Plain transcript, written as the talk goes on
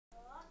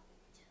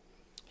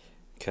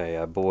Okay,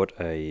 I bought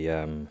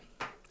a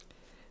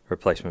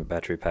replacement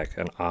battery pack,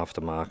 an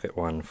aftermarket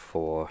one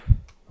for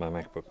my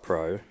MacBook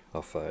Pro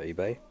off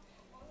eBay,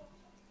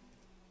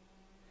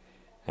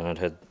 and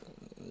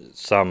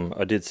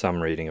I did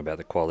some reading about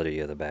the quality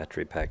of the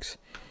battery packs.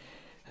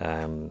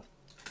 There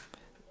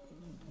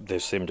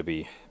seemed to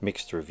be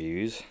mixed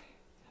reviews,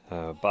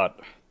 but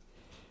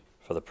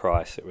for the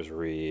price it was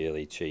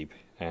really cheap,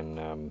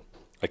 and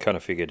I kind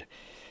of figured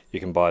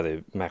you can buy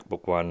the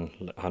MacBook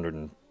One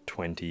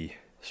 $120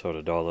 sort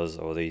of dollars,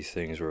 or these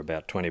things were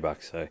about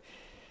 $20, so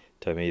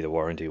to me the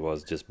warranty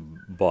was just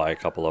buy a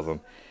couple of them.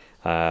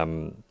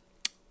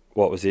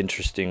 What was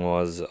interesting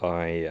was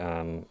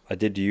I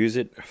did use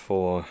it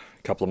for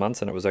a couple of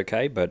months and it was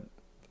okay, but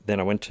then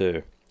I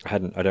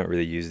don't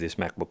really use this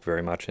MacBook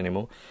very much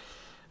anymore.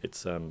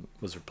 It's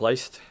was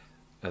replaced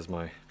as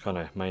my kind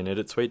of main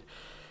edit suite,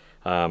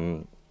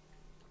 but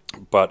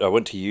I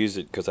went to use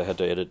it because I had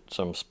to edit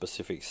some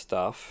specific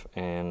stuff,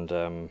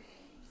 and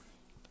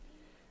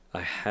I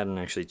hadn't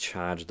actually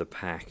charged the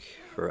pack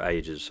for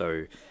ages,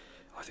 so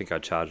I think I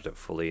charged it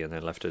fully and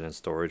then left it in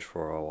storage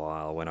for a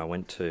while. When I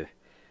went to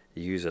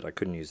use it, I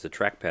couldn't use the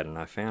trackpad, and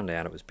I found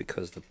out it was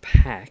because the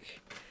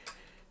pack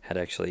had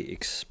actually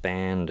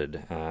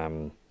expanded.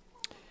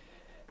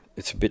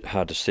 It's a bit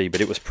hard to see,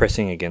 but it was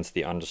pressing against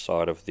the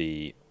underside of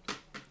the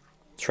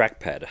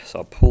trackpad,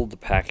 so I pulled the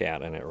pack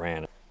out and it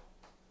ran.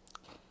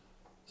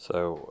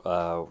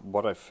 So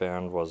what I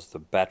found was the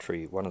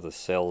battery, one of the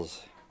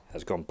cells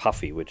has gone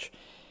puffy, which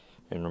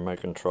in remote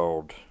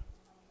controlled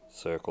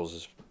circles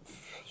is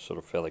sort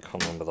of fairly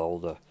common with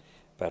older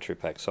battery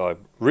packs. So I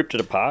ripped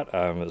it apart.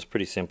 It was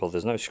pretty simple.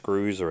 There's no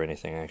screws or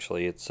anything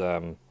actually. It's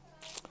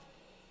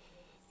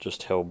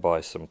just held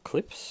by some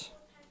clips.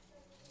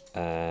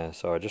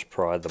 So I just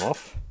pried them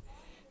off,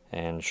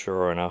 and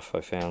sure enough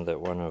I found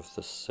that one of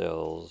the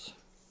cells,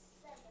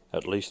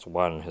 at least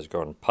one, has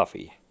gone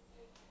puffy,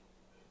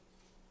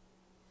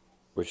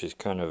 which is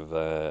kind of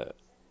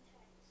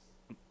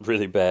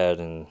really bad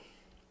in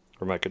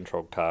remote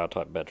controlled car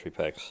type battery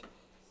packs.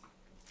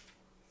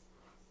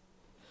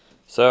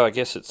 So I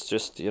guess it's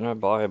just,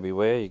 buyer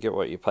beware, you get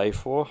what you pay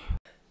for.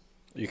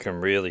 You can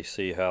really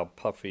see how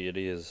puffy it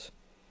is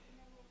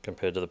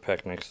compared to the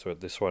pack next to it.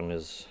 This one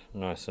is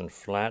nice and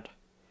flat.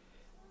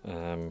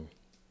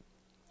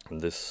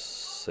 This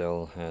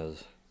cell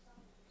has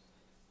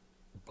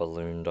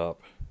ballooned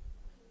up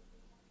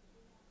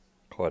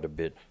quite a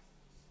bit,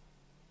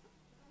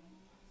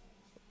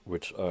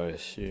 which I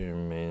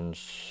assume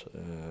means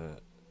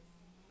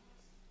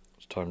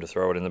it's time to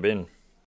throw it in the bin.